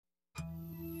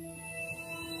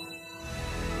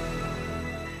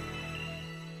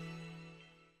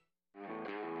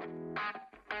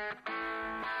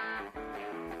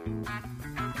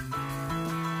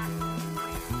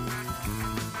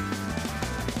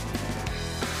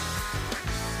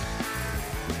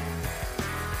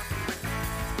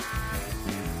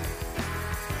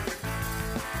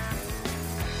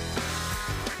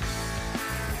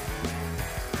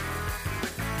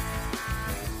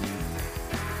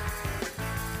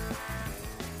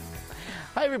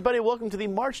Hi, everybody. Welcome to the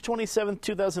March 27th,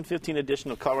 2015 edition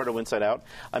of Colorado Inside Out.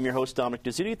 I'm your host, Dominic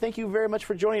Dezzutti. Thank you very much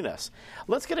for joining us.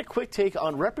 Let's get a quick take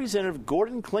on Representative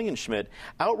Gordon Klingenschmitt,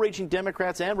 outraging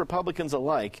Democrats and Republicans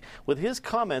alike, with his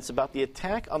comments about the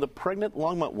attack on the pregnant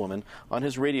Longmont woman on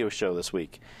his radio show this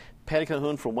week. Patty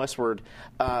Calhoun from Westward.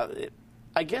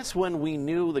 I guess when we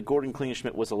knew that Gordon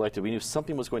Klingenschmitt was elected, we knew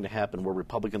something was going to happen where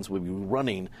Republicans would be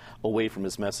running away from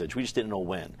his message. We just didn't know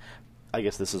when. I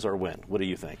guess this is our win. What do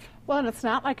you think? Well, and it's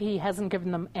not like he hasn't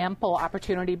given them ample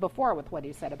opportunity before with what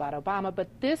he said about Obama, but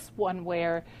this one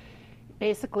where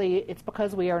basically it's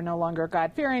because we are no longer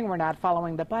God-fearing, we're not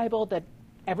following the Bible, that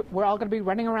we're all going to be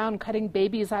running around cutting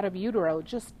babies out of utero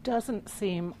just doesn't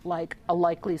seem like a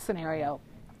likely scenario.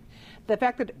 The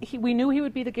fact that we knew he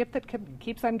would be the gift that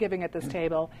keeps on giving at this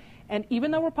table, and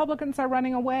even though Republicans are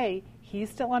running away, he's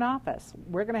still in office.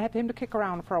 We're going to have him to kick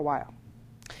around for a while.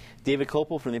 David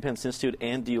Kopel from the Independence Institute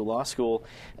and DU Law School.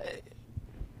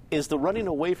 Is the running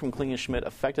away from Klingenschmitt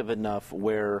effective enough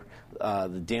where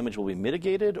the damage will be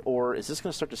mitigated, or is this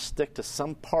going to start to stick to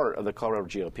some part of the Colorado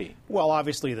GOP? Well,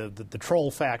 obviously, the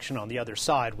troll faction on the other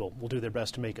side will do their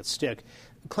best to make it stick.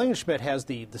 Klingenschmitt has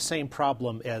the same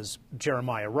problem as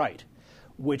Jeremiah Wright,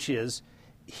 which is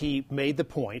he made the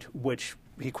point, which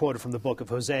he quoted from the book of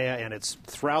Hosea, and it's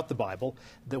throughout the Bible,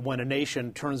 that when a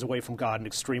nation turns away from God in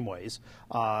extreme ways,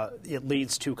 it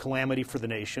leads to calamity for the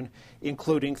nation,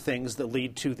 including things that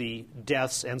lead to the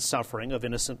deaths and suffering of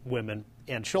innocent women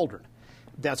and children.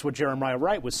 That's what Jeremiah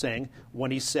Wright was saying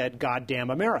when he said, "God damn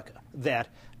America," that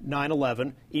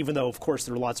 9/11, even though, of course,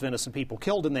 there were lots of innocent people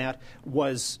killed in that,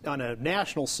 was, on a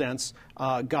national sense,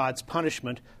 God's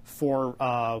punishment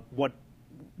for what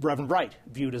Reverend Wright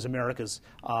viewed as America's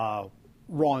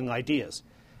wrong ideas.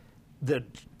 The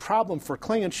problem for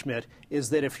Klingenschmitt is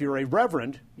that if you're a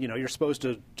reverend, you're supposed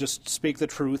to just speak the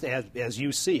truth as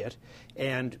you see it,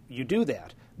 and you do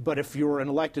that. But if you're an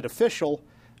elected official,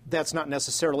 that's not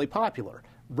necessarily popular.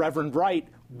 Reverend Wright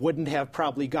wouldn't have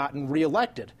probably gotten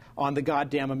reelected on the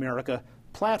Goddamn America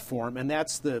platform, and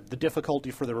that's the difficulty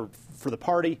for the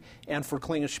party and for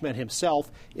Klingenschmitt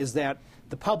himself, is that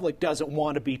the public doesn't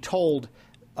want to be told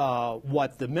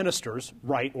what the ministers,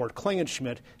 Wright or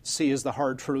Klingenschmitt, see as the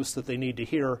hard truths that they need to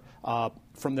hear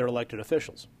from their elected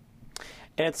officials.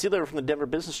 And Sealer from the Denver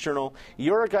Business Journal,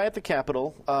 you're a guy at the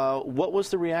Capitol. What was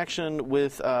the reaction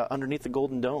with underneath the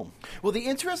Golden Dome? Well, the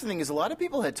interesting thing is a lot of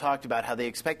people had talked about how they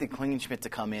expected Klingenschmitt to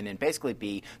come in and basically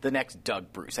be the next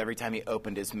Doug Bruce. Every time he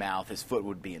opened his mouth, his foot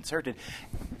would be inserted.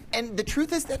 And the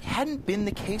truth is that hadn't been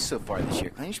the case so far this year.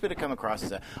 Klingenschmitt had come across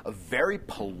as a very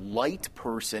polite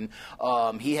person.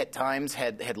 He at times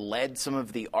had led some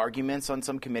of the arguments on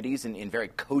some committees in very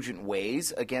cogent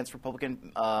ways against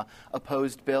Republican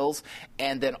opposed bills.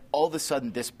 And then all of a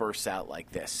sudden this bursts out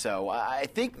like this. So I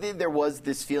think there was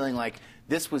this feeling like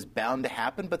this was bound to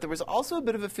happen, but there was also a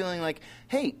bit of a feeling like,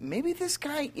 hey, maybe this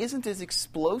guy isn't as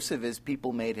explosive as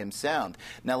people made him sound.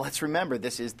 Now, let's remember,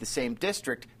 this is the same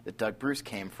district that Doug Bruce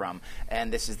came from,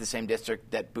 and this is the same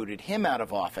district that booted him out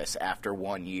of office after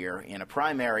 1 year in a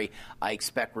primary. I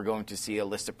expect we're going to see a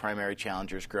list of primary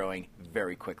challengers growing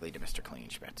very quickly to Mr.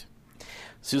 Klingenschmitt.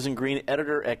 Susan Green,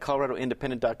 editor at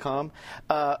ColoradoIndependent.com.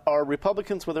 Are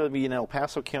Republicans, whether it be in El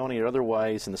Paso County or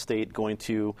otherwise in the state, going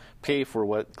to pay for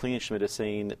what Klingenschmitt is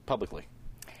saying publicly?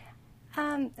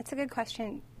 It's a good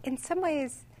question. In some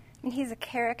ways, he's a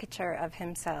caricature of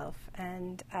himself.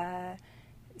 And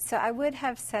so I would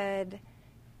have said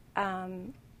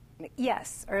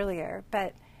yes earlier,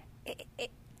 but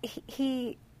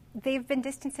they've been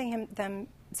distancing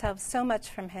themselves so much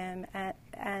from him,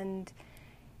 and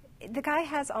the guy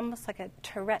has almost like a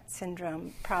Tourette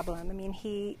syndrome problem. I mean,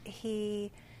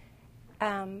 he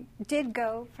did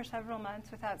go for several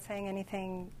months without saying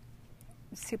anything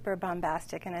super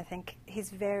bombastic, and I think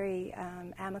he's very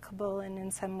amicable, and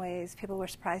in some ways people were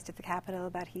surprised at the Capitol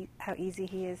about how easy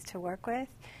he is to work with.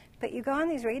 But you go on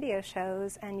these radio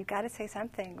shows and you've got to say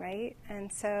something, right?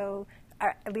 And so,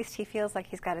 or at least he feels like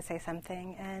he's got to say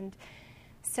something. And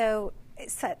so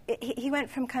he went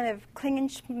from kind of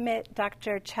Klingenschmitt,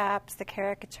 Dr. Chaps, the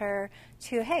caricature,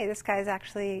 to, hey, this guy's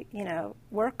actually,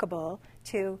 workable,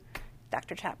 to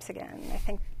Dr. Chaps again. I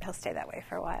think he'll stay that way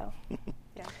for a while.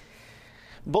 Yeah.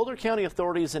 Boulder County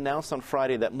authorities announced on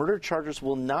Friday that murder charges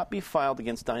will not be filed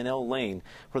against Dinell Lane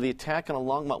for the attack on a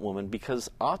Longmont woman because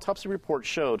autopsy reports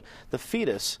showed the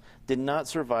fetus did not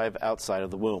survive outside of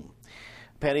the womb.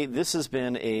 Patty, this has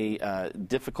been a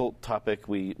difficult topic.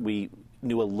 We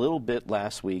knew a little bit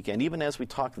last week, and even as we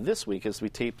talk this week, as we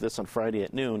tape this on Friday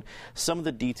at noon, some of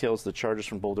the details, the charges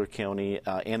from Boulder County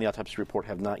and the autopsy report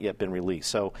have not yet been released.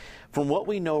 So from what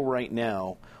we know right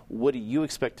now, what do you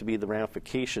expect to be the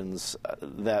ramifications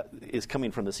that is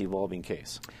coming from this evolving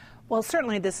case? Well,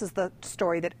 certainly this is the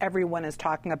story that everyone is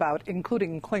talking about,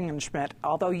 including Klingenschmitt,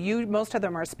 although most of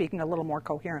them are speaking a little more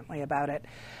coherently about it.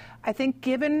 I think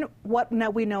given what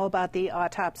we know about the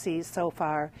autopsy so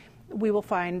far, we will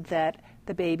find that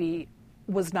the baby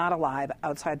was not alive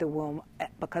outside the womb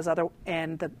because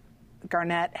Stan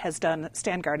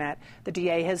Garnett, the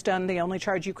DA, has done the only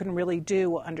charge you can really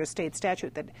do under state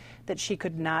statute, that she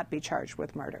could not be charged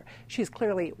with murder. She's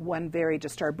clearly one very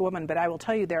disturbed woman, but I will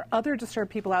tell you there are other disturbed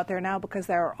people out there now, because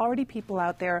there are already people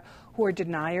out there who are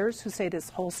deniers, who say this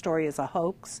whole story is a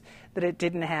hoax, that it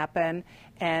didn't happen,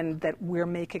 and that we're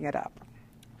making it up.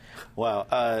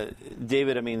 Wow.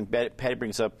 David, I mean, Patty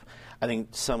brings up, I think,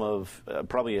 some of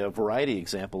probably a variety of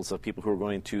examples of people who are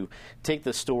going to take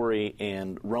the story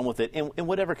and run with it in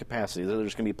whatever capacity.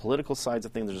 There's going to be political sides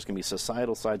of things, there's going to be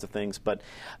societal sides of things, but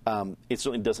it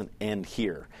certainly doesn't end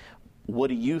here. What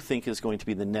do you think is going to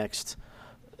be the next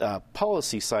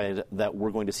policy side that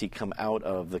we're going to see come out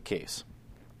of the case?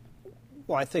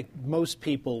 Well, I think most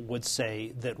people would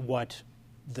say that what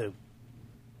the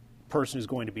person who's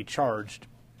going to be charged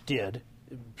did,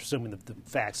 presuming that the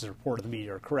facts as reported in the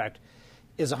media are correct,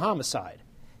 is a homicide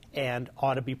and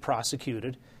ought to be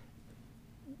prosecuted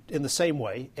in the same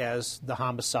way as the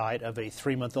homicide of a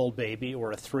 3-month-old baby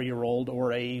or a 3-year-old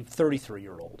or a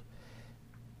 33-year-old.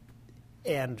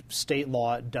 And state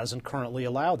law doesn't currently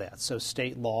allow that, so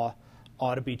state law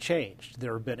ought to be changed.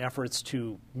 There have been efforts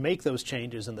to make those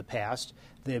changes in the past.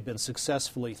 They have been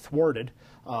successfully thwarted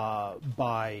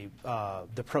by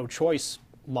the pro-choice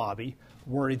lobby,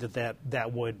 worried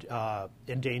that would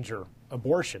endanger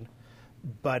abortion.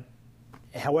 But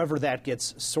however that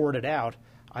gets sorted out,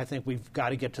 I think we've got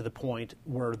to get to the point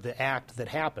where the act that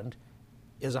happened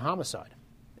is a homicide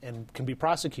and can be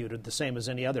prosecuted the same as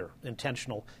any other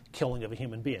intentional killing of a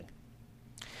human being.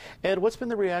 Ed, what's been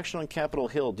the reaction on Capitol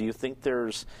Hill? Do you think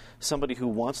there's somebody who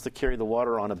wants to carry the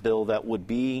water on a bill that would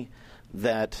be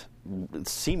that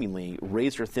seemingly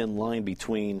razor-thin line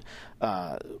between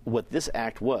what this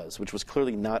act was, which was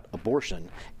clearly not abortion,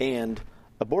 and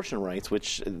abortion rights,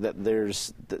 which that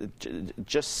there's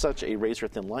just such a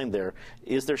razor-thin line there?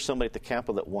 Is there somebody at the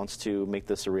Capitol that wants to make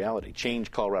this a reality,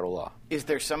 change Colorado law? Is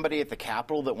there somebody at the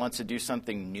Capitol that wants to do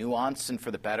something nuanced and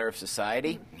for the better of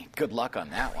society? Good luck on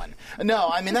that one. No,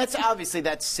 I mean, that's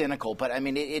cynical, but I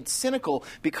mean, it's cynical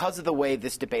because of the way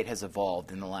this debate has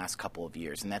evolved in the last couple of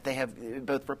years, and that they have,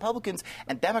 both Republicans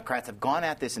and Democrats have gone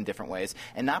at this in different ways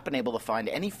and not been able to find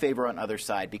any favor on either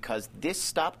side, because this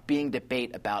stopped being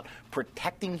debate about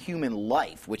protecting human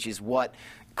life, which is what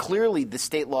clearly the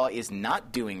state law is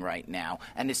not doing right now,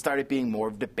 and it started being more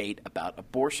of a debate about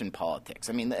abortion politics.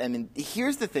 I mean,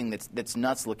 here's the thing that's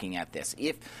nuts looking at this.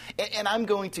 And I'm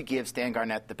going to give Stan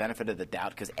Garnett the benefit of the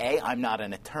doubt because A, I'm not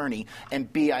an attorney,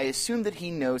 and B, I assume that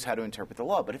he knows how to interpret the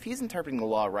law. But if he's interpreting the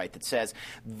law right, that says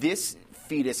this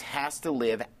fetus has to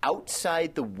live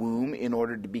outside the womb in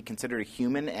order to be considered a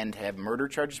human and have murder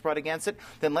charges brought against it,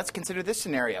 then let's consider this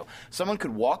scenario. Someone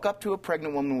could walk up to a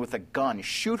pregnant woman with a gun,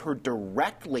 shoot her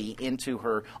directly into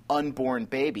her unborn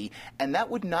baby, and that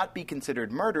would not be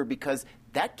considered murder because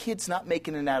that kid's not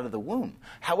making it out of the womb.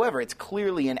 However, it's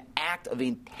clearly an act of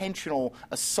intentional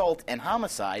assault and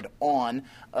homicide on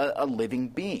a living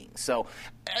being. So,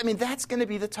 I mean, that's going to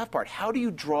be the tough part. How do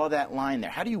you draw that line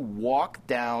there? How do you walk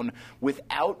down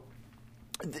without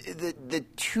the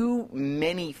too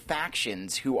many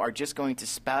factions who are just going to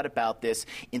spout about this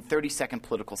in 30-second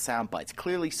political sound bites?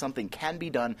 Clearly something can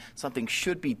be done, something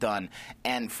should be done,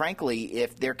 and frankly,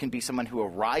 if there can be someone who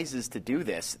arises to do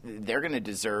this, they're going to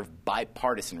deserve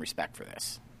bipartisan respect for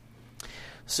this.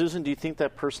 Susan, do you think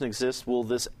that person exists? Will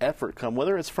this effort come,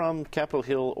 whether it's from Capitol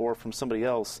Hill or from somebody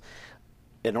else,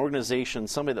 an organization,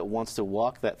 somebody that wants to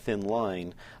walk that thin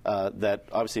line that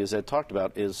obviously, as Ed talked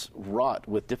about, is wrought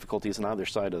with difficulties on either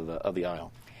side of the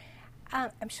aisle?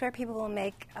 I'm sure people will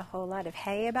make a whole lot of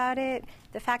hay about it.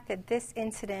 The fact that this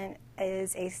incident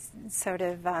is a sort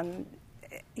of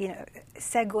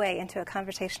segue into a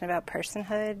conversation about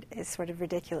personhood is sort of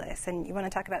ridiculous. And you want to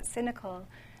talk about cynical,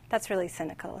 that's really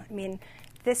cynical. I mean,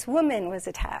 this woman was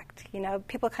attacked.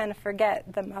 People kind of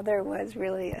forget the mother was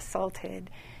really assaulted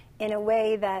in a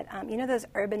way that, those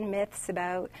urban myths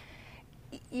about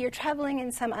you're traveling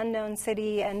in some unknown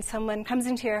city and someone comes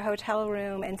into your hotel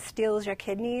room and steals your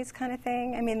kidneys kind of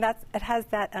thing. I mean, it has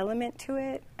that element to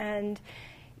it. And,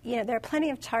 there are plenty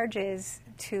of charges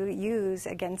to use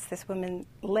against this woman,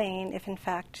 Lane, if in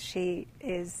fact she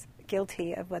is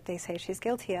guilty of what they say she's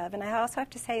guilty of. And I also have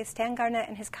to say, Stan Garnett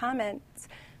in his comments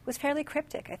was fairly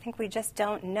cryptic. I think we just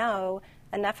don't know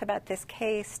enough about this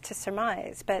case to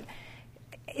surmise. But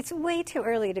it's way too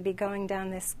early to be going down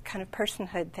this kind of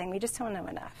personhood thing. We just don't know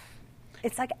enough.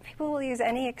 It's like people will use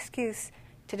any excuse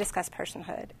to discuss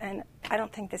personhood, and I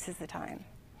don't think this is the time.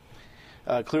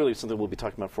 Clearly something we'll be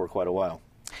talking about for quite a while.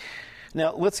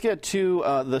 Now, let's get to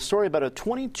the story about a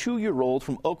 22-year-old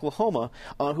from Oklahoma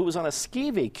who was on a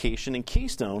ski vacation in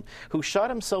Keystone who shot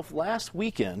himself last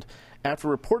weekend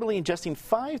after reportedly ingesting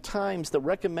 5 times the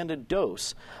recommended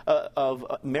dose of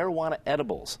marijuana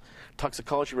edibles.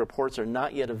 Toxicology reports are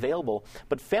not yet available,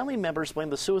 but family members blame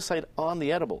the suicide on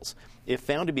the edibles. If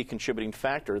found to be a contributing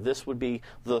factor, this would be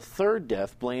the 3rd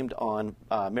death blamed on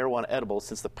marijuana edibles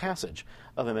since the passage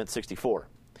of Amendment 64.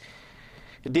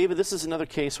 David, this is another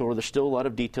case where there's still a lot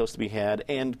of details to be had,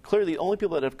 and clearly the only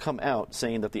people that have come out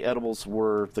saying that the edibles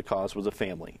were the cause was a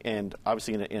family. And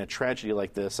obviously in a tragedy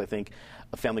like this, I think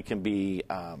a family can be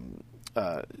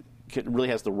really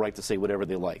has the right to say whatever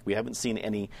they like. We haven't seen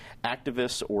any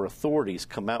activists or authorities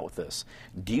come out with this.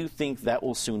 Do you think that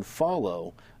will soon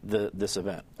follow this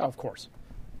event? Of course.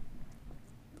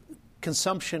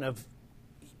 Consumption of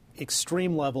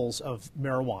extreme levels of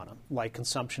marijuana, like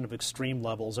consumption of extreme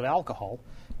levels of alcohol,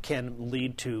 can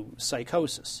lead to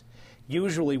psychosis.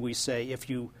 Usually we say if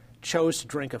you chose to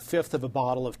drink 1/5 of a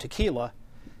bottle of tequila,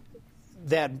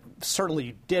 that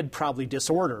certainly did probably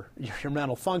disorder your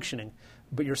mental functioning,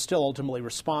 but you're still ultimately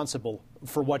responsible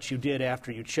for what you did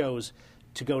after you chose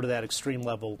to go to that extreme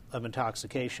level of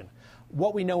intoxication.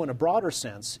 What we know in a broader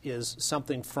sense is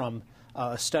something from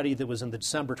a study that was in the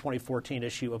December 2014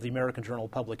 issue of the American Journal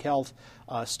of Public Health,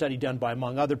 a study done by,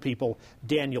 among other people,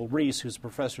 Daniel Reese, who's a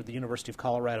professor at the University of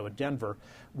Colorado at Denver,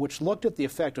 which looked at the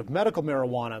effect of medical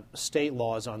marijuana state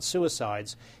laws on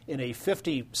suicides in a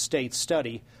 50-state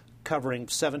study covering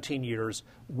 17 years'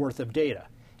 worth of data.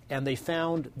 And they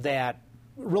found that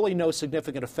really no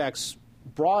significant effects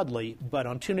broadly, but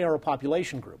on 2 narrow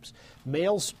population groups.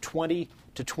 Males 20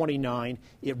 to 29,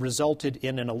 it resulted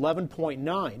in an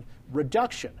 11.9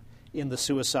 reduction in the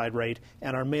suicide rate,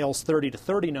 and our males 30 to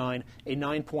 39, a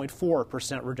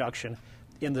 9.4% reduction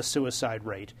in the suicide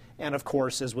rate. And of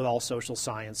course, as with all social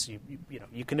science,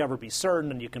 you can never be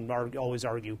certain, and you can always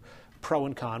argue pro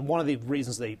and con. One of the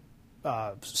reasons they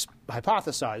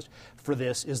hypothesized for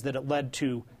this is that it led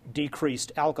to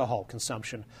decreased alcohol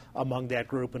consumption among that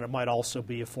group, and it might also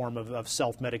be a form of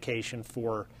self-medication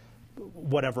for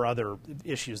whatever other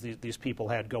issues these people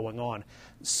had going on.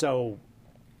 So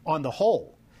on the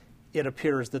whole, it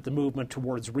appears that the movement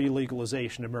towards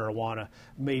re-legalization of marijuana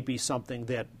may be something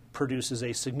that produces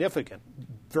a significant,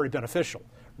 very beneficial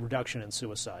reduction in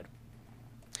suicide.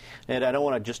 And I don't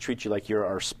want to just treat you like you're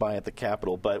our spy at the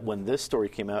Capitol, but when this story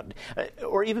came out,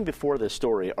 or even before this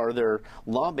story, are there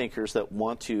lawmakers that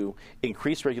want to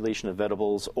increase regulation of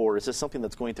edibles, or is this something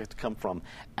that's going to have to come from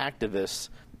activists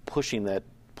pushing that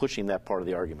part of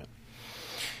the argument?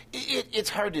 It's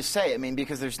hard to say. I mean,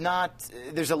 because there's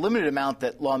a limited amount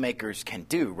that lawmakers can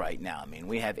do right now. I mean,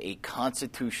 we have a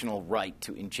constitutional right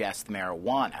to ingest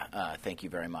marijuana. Thank you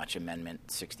very much, Amendment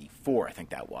 64, I think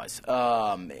that was.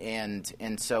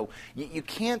 And so you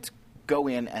can't go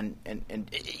in and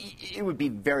it would be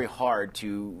very hard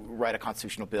to write a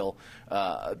constitutional bill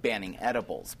banning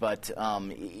edibles. But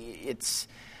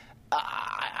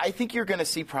I think you're going to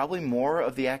see probably more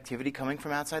of the activity coming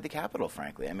from outside the Capitol,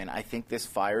 frankly. I mean, I think this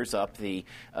fires up the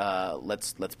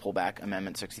let's pull back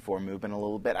Amendment 64 movement a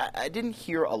little bit. I didn't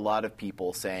hear a lot of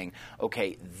people saying,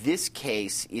 okay, this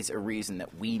case is a reason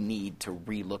that we need to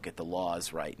relook at the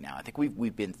laws right now. I think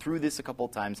we've been through this a couple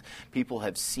of times. People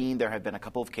have seen there have been a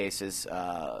couple of cases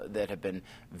that have been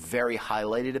very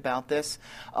highlighted about this.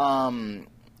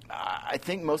 I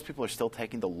think most people are still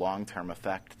taking the long-term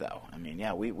effect, though. I mean,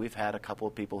 yeah, we've had a couple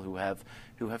of people who have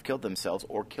killed themselves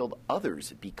or killed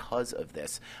others because of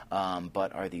this.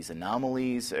 But are these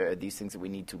anomalies? Are these things that we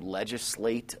need to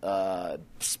legislate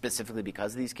specifically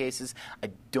because of these cases? I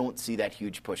don't see that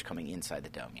huge push coming inside the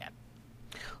dome yet.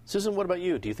 Susan, what about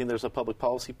you? Do you think there's a public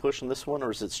policy push on this one,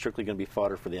 or is it strictly going to be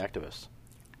fodder for the activists?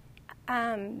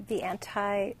 The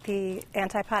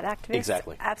anti-pot activists?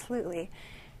 Exactly. Absolutely.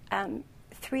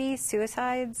 3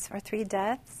 suicides or 3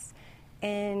 deaths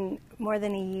in more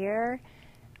than a year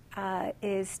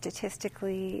is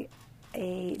statistically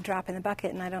a drop in the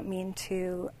bucket, and I don't mean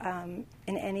to in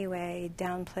any way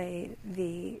downplay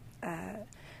the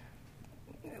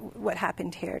what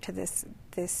happened here to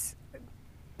this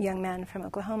young man from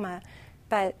Oklahoma,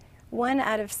 but 1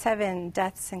 out of 7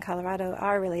 deaths in Colorado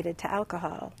are related to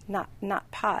alcohol,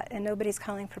 not pot, and nobody's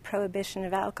calling for prohibition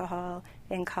of alcohol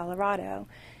in Colorado.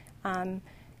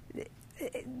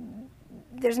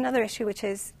 There's another issue, which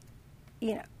is,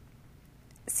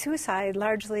 suicide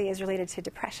largely is related to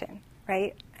depression,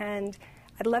 right? And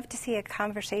I'd love to see a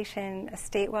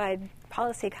statewide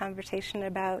policy conversation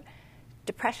about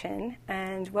depression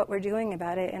and what we're doing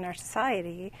about it in our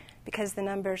society, because the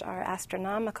numbers are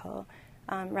astronomical,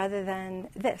 rather than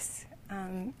this.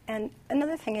 And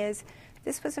another thing is,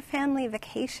 this was a family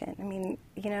vacation. I mean,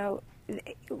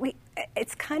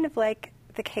 it's kind of like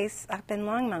the case up in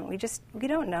Longmont. We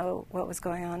don't know what was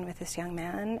going on with this young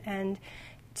man, and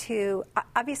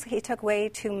obviously he took way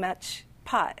too much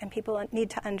pot, and people need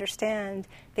to understand,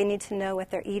 they need to know what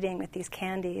they're eating with these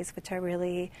candies, which are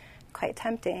really quite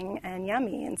tempting and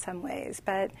yummy in some ways.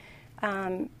 But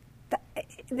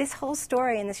this whole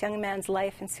story in this young man's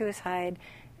life and suicide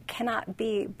cannot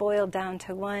be boiled down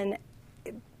to one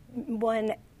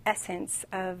essence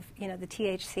of the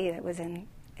THC that was in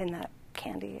that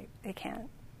candy. It can't.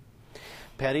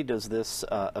 Patty, does this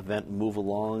event move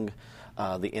along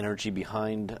the energy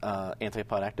behind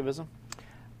anti-pot activism?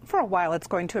 For a while it's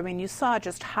going to. I mean, you saw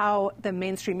just how the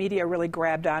mainstream media really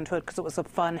grabbed onto it because it was a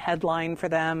fun headline for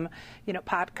them.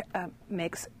 Pot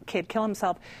makes kid kill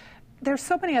himself. There's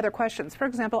so many other questions. For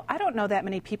example, I don't know that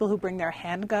many people who bring their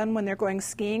handgun when they're going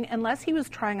skiing, unless he was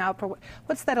trying out for,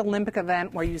 what's that Olympic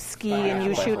event where you ski and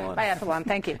you shoot? Biathlon,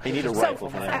 thank you. You need a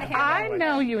rifle for that. I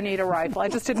know you need a rifle. I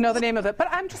just didn't know the name of it. But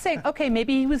I'm just saying, okay,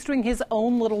 maybe he was doing his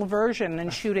own little version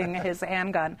and shooting his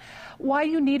handgun. Why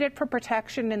you need it for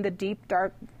protection in the deep,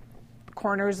 dark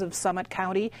corners of Summit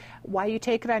County, why you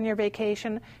take it on your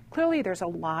vacation, clearly there's a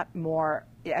lot more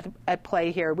at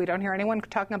play here. We don't hear anyone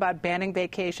talking about banning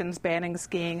vacations, banning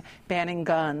skiing, banning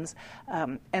guns,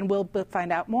 and we'll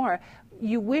find out more.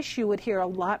 You wish you would hear a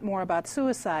lot more about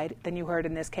suicide than you heard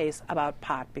in this case about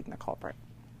pot being the culprit.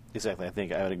 Exactly. I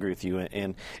think I would agree with you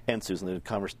and Susan.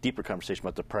 The deeper conversation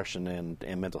about depression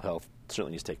and mental health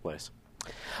certainly needs to take place.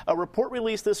 A report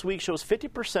released this week shows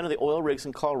 50% of the oil rigs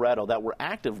in Colorado that were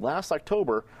active last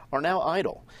October are now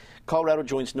idle. Colorado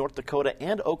joins North Dakota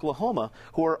and Oklahoma,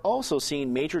 who are also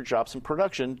seeing major drops in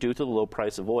production due to the low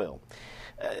price of oil.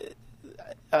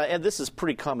 And this is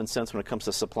pretty common sense when it comes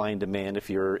to supply and demand. If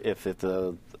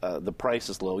the price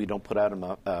is low, you don't put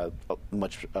out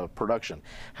much production.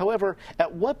 However,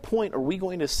 at what point are we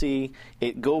going to see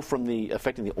it go from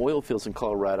affecting the oil fields in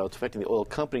Colorado to affecting the oil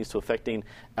companies to affecting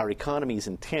our economies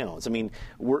and towns? I mean,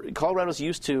 Colorado's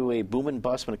used to a boom and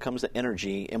bust when it comes to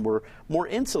energy, and we're more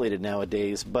insulated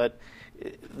nowadays, but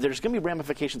there's going to be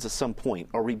ramifications at some point.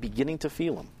 Are we beginning to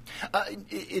feel them?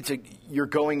 You're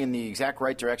going in the exact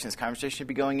right direction this conversation should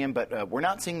be going in, but we're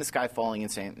not seeing the sky falling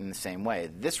in the same way.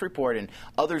 This report and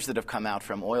others that have come out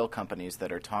from oil companies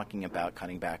that are talking about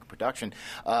cutting back production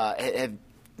have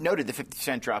noted the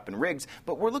 50% drop in rigs,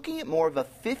 but we're looking at more of a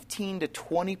 15 to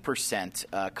 20%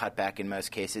 cutback in most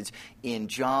cases in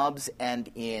jobs and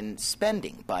in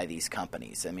spending by these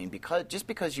companies. I mean, just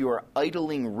because you are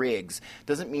idling rigs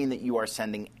doesn't mean that you are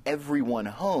sending everyone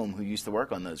home who used to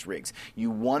work on those rigs.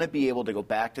 You want to be able to go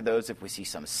back to those if we see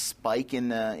some spike in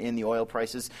the oil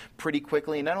prices pretty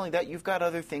quickly. And not only that, you've got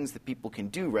other things that people can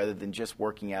do rather than just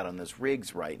working out on those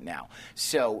rigs right now.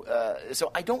 So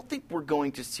I don't think we're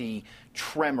going to see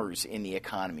tremors in the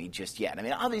economy just yet. I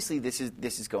mean, obviously, this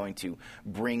is going to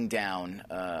bring down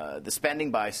the spending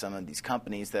by some of these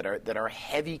companies that are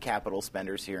heavy capital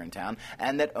spenders here in town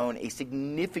and that own a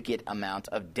significant amount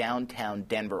of downtown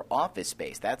Denver office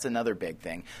space. That's another big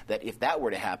thing. That if that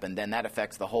were to happen, then that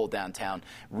affects the whole downtown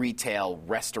retail,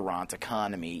 restaurant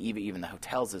economy, even the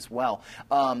hotels as well.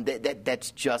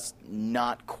 That's just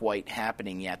not quite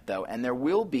happening yet, though. And there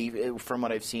will be, from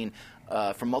what I've seen,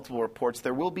 from multiple reports,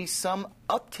 there will be some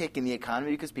uptick in the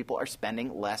economy because people are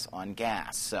spending less on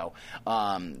gas. So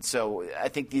I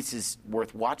think this is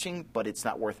worth watching, but it's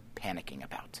not worth panicking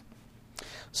about.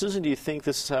 Susan, do you think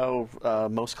this is how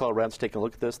most Coloradans take a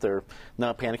look at this? They're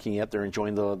not panicking yet. They're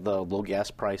enjoying the low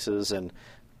gas prices. And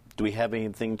do we have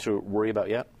anything to worry about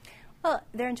yet? Well,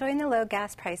 they're enjoying the low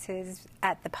gas prices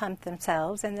at the pump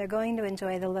themselves, and they're going to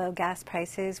enjoy the low gas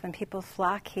prices when people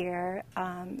flock here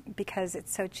because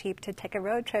it's so cheap to take a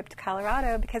road trip to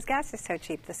Colorado because gas is so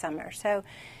cheap this summer. So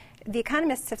the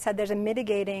economists have said there's a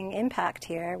mitigating impact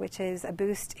here, which is a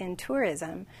boost in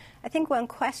tourism. I think one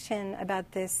question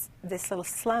about this little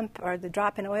slump or the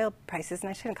drop in oil prices, and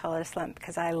I shouldn't call it a slump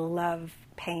because I love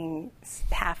paying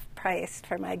half price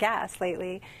for my gas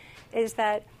lately, is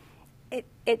that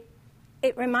it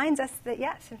it reminds us that,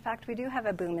 yes, in fact, we do have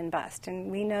a boom and bust,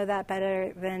 and we know that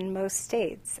better than most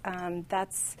states.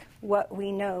 That's what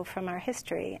we know from our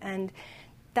history, and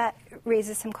that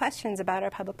raises some questions about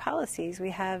our public policies. We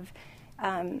have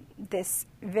this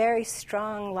very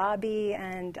strong lobby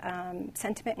and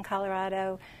sentiment in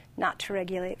Colorado not to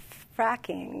regulate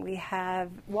fracking. We have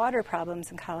water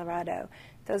problems in Colorado.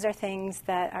 Those are things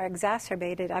that are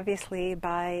exacerbated, obviously,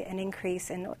 by an increase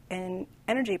in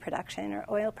energy production or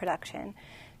oil production.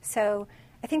 So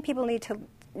I think people need to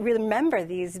remember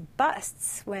these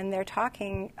busts when they're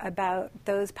talking about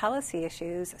those policy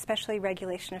issues, especially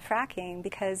regulation of fracking,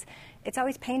 because it's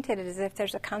always painted as if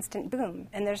there's a constant boom,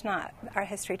 and there's not. Our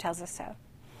history tells us so.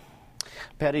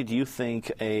 Patty, do you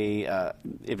think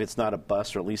if it's not a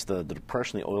bust, or at least the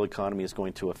depression in the oil economy is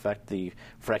going to affect the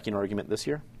fracking argument this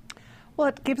year? Well,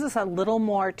 it gives us a little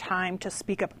more time to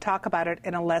speak up, talk about it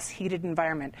in a less heated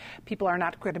environment. People are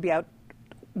not going to be out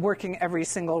working every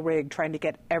single rig, trying to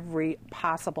get every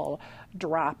possible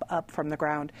drop up from the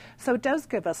ground. So it does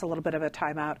give us a little bit of a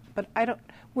timeout, but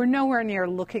we're nowhere near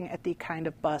looking at the kind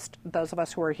of bust, those of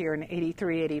us who were here in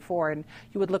 83, 84, and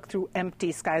you would look through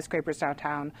empty skyscrapers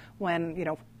downtown when,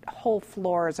 whole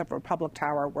floors of Republic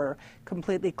Tower were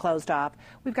completely closed off.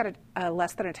 We've got a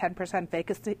less than a 10%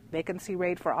 vacancy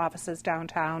rate for offices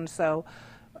downtown, so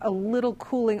a little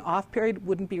cooling off period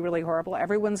wouldn't be really horrible.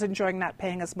 Everyone's enjoying not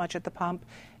paying as much at the pump.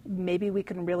 Maybe we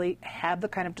can really have the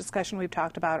kind of discussion we've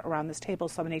talked about around this table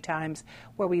so many times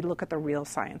where we look at the real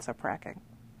science of fracking.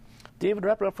 David,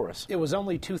 wrap it up for us. It was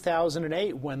only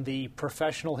 2008 when the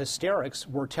professional hysterics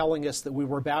were telling us that we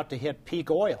were about to hit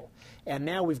peak oil. And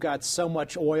now we've got so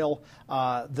much oil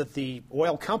that the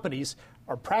oil companies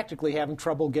are practically having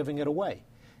trouble giving it away.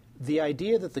 The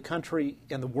idea that the country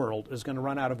and the world is going to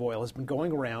run out of oil has been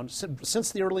going around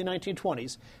since the early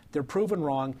 1920s. They're proven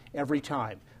wrong every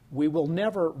time. We will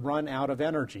never run out of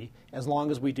energy as long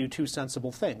as we do two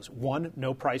sensible things. One,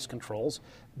 no price controls.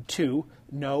 Two,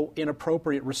 no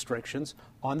inappropriate restrictions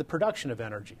on the production of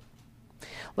energy.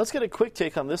 Let's get a quick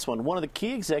take on this one. One of the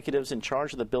key executives in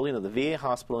charge of the building of the VA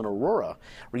hospital in Aurora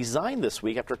resigned this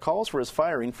week after calls for his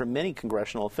firing from many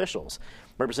congressional officials.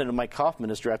 Representative Mike Kaufman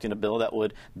is drafting a bill that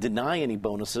would deny any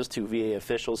bonuses to VA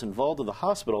officials involved in the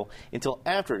hospital until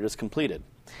after it is completed.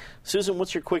 Susan,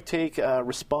 what's your quick take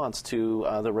response to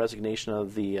the resignation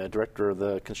of the director of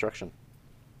the construction?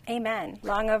 Amen.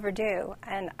 Long overdue.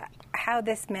 And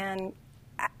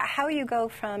how you go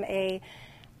from a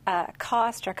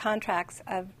cost or contracts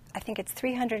of, I think it's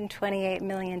 $328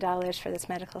 million for this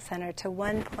medical center to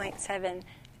 $1.7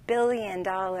 billion.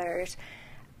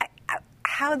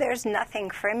 How there's nothing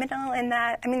criminal in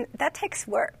that, that takes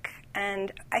work.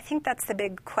 And I think that's the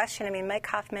big question. Mike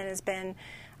Kaufman has been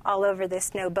all over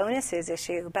this no bonuses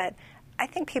issue, but I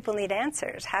think people need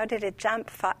answers. How did it jump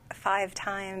 5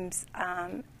 times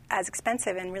as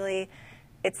expensive, and really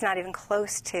it's not even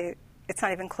close to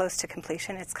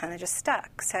completion. It's kind of just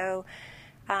stuck. So,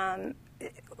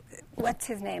 what's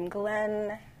his name?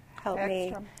 Glenn, help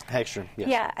me. Hagstrom, yes.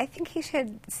 Yeah, I think he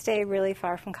should stay really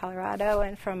far from Colorado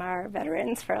and from our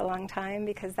veterans for a long time,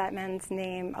 because that man's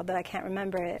name, although I can't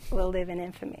remember it, will live in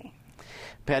infamy.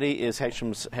 Patty, is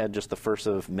Hagstrom's head just the first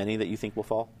of many that you think will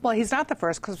fall? Well, he's not the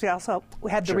first, because we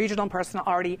had the regional person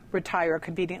already retire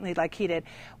conveniently like he did.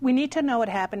 We need to know what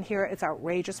happened here. It's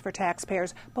outrageous for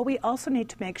taxpayers, but we also need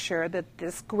to make sure that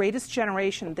this greatest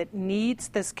generation that needs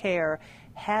this care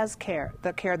has care,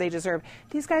 the care they deserve.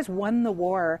 These guys won the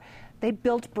war. They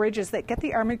built bridges. That get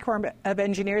the Army Corps of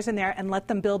Engineers in there and let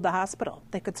them build the hospital.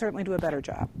 They could certainly do a better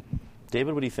job.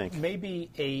 David, what do you think? Maybe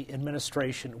an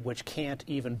administration which can't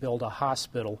even build a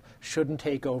hospital shouldn't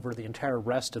take over the entire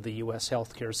rest of the U.S.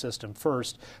 healthcare system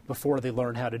first before they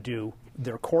learn how to do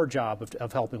their core job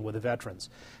of helping with the veterans.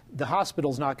 The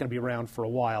hospital's not going to be around for a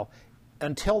while.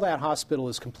 Until that hospital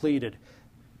is completed,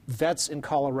 vets in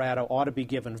Colorado ought to be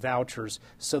given vouchers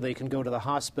so they can go to the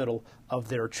hospital of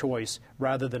their choice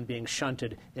rather than being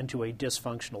shunted into a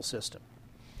dysfunctional system.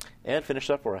 Ed, finish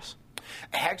up for us.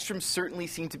 Hagstrom certainly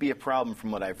seemed to be a problem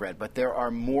from what I've read, but there are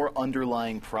more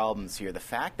underlying problems here. The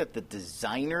fact that the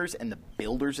designers and the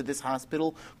builders of this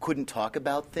hospital couldn't talk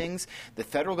about things, the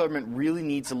federal government really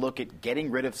needs to look at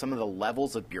getting rid of some of the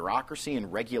levels of bureaucracy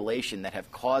and regulation that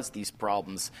have caused these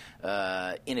problems,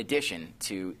 in addition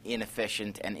to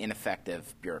inefficient and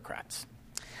ineffective bureaucrats.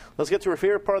 Let's get to our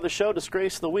favorite part of the show,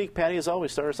 Disgrace of the Week. Patty, as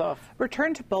always, start us off.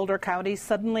 Return to Boulder County,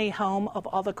 suddenly home of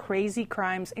all the crazy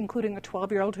crimes, including a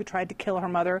 12-year-old who tried to kill her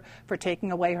mother for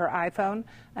taking away her iPhone.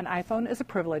 An iPhone is a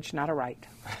privilege, not a right.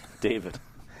 David.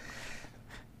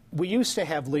 we used to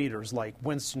have leaders like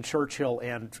Winston Churchill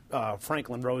and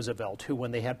Franklin Roosevelt who,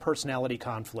 when they had personality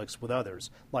conflicts with others,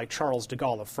 like Charles de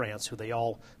Gaulle of France, who they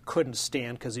all couldn't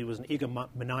stand because he was an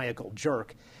egomaniacal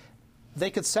jerk, they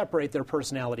could separate their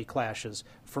personality clashes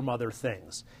from other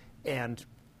things. And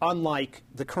unlike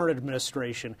the current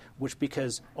administration, which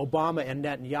because Obama and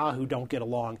Netanyahu don't get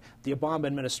along, the Obama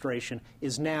administration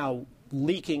is now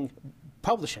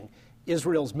publishing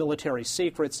Israel's military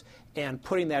secrets and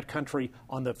putting that country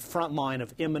on the front line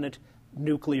of imminent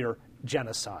nuclear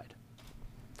genocide.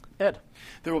 Ed.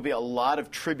 There will be a lot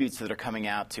of tributes that are coming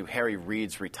out to Harry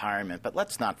Reid's retirement, but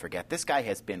let's not forget, this guy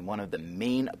has been one of the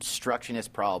main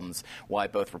obstructionist problems why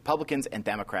both Republicans and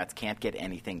Democrats can't get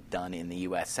anything done in the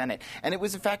U.S. Senate. And it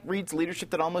was, in fact, Reid's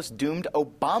leadership that almost doomed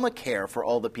Obamacare for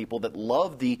all the people that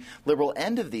love the liberal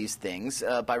end of these things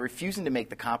by refusing to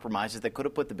make the compromises that could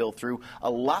have put the bill through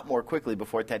a lot more quickly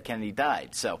before Ted Kennedy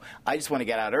died. So I just want to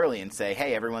get out early and say,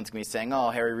 hey, everyone's going to be saying, oh,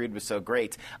 Harry Reid was so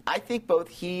great. I think both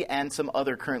he and some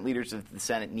other current leaders of the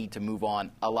Senate need to move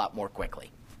on a lot more quickly.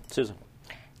 Susan.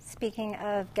 Speaking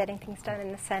of getting things done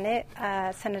in the Senate,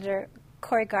 Senator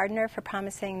Cory Gardner for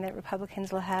promising that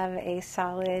Republicans will have a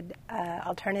solid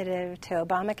alternative to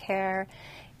Obamacare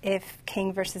if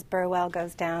King versus Burwell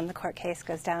goes down, the court case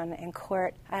goes down in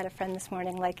court. I had a friend this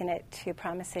morning liken it to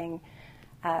promising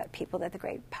people that the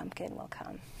Great Pumpkin will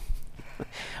come.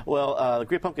 Well, the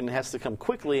Great Pumpkin has to come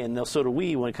quickly, and so do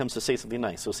we when it comes to say something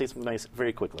nice. So say something nice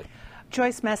very quickly.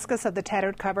 Joyce Mescus of the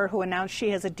Tattered Cover, who announced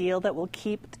she has a deal that will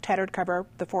keep the Tattered Cover,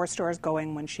 the 4 stores,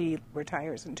 going when she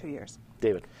retires in 2 years.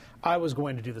 David. I was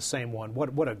going to do the same one.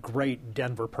 What a great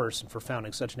Denver person for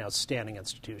founding such an outstanding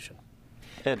institution.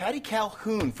 Ed. Patty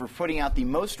Calhoun for putting out the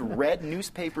most read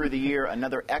newspaper of the year,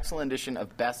 another excellent edition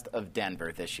of Best of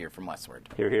Denver this year from Westward.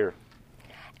 Hear, hear.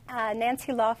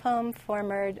 Nancy Lawfome,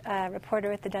 former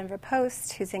reporter at the Denver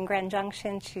Post, who's in Grand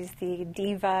Junction. She's the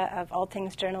diva of all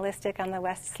things journalistic on the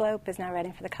West Slope, is now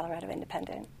writing for the Colorado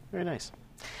Independent. Very nice.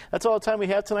 That's all the time we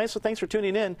have tonight, so thanks for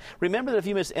tuning in. Remember that if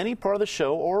you missed any part of the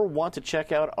show or want to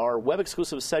check out our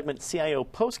web-exclusive segment, CIO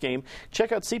Postgame,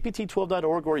 check out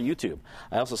cpt12.org or YouTube.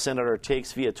 I also send out our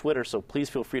takes via Twitter, so please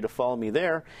feel free to follow me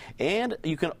there. And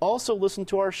you can also listen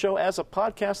to our show as a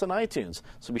podcast on iTunes,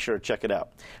 so be sure to check it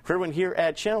out. For everyone here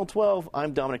at Channel 12,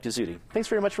 I'm Dominic Dezzutti. Thanks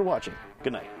very much for watching.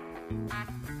 Good night.